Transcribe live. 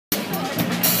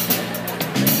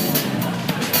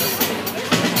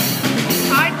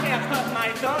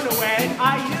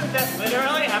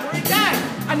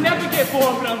I never get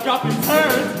bored when I'm dropping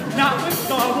turds, not with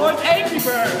Star Wars Angry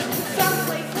Birds. Some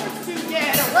play sports to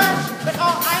get a rush, but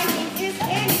all I need is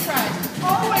Candy Crush.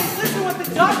 Always listen what the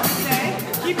doctors say.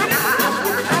 Keep it fresh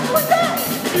with apple a day.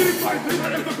 Eating my dinner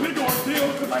is a big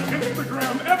ordeal because I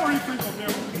Instagram every single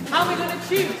meal. How am I gonna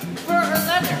choose, fur or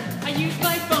leather? I use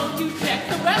my phone to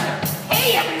check the weather.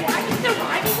 Hey everyone, it's the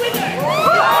Rhyming Wizard.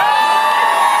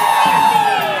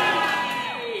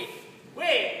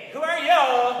 Wait, who are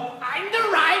you? I'm the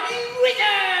Rhyming Wizard.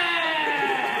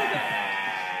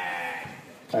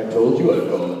 I told you I'd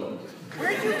come.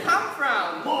 Where'd you come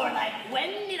from? More like, when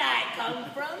did I come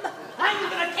from? I'm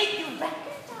gonna take you back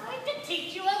in time to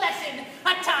teach you a lesson.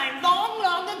 A time long,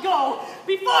 long ago,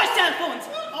 before cell phones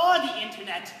or the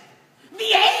internet.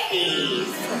 The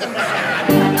 80s!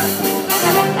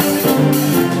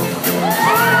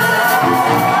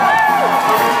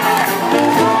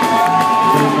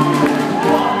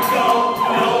 Long ago,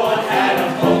 no one had a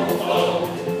vocal flow.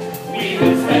 We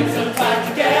would spend some time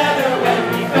together when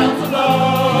we felt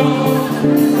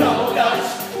alone. No Dutch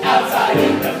outside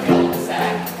in the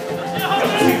cul-de-sac.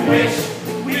 Don't you wish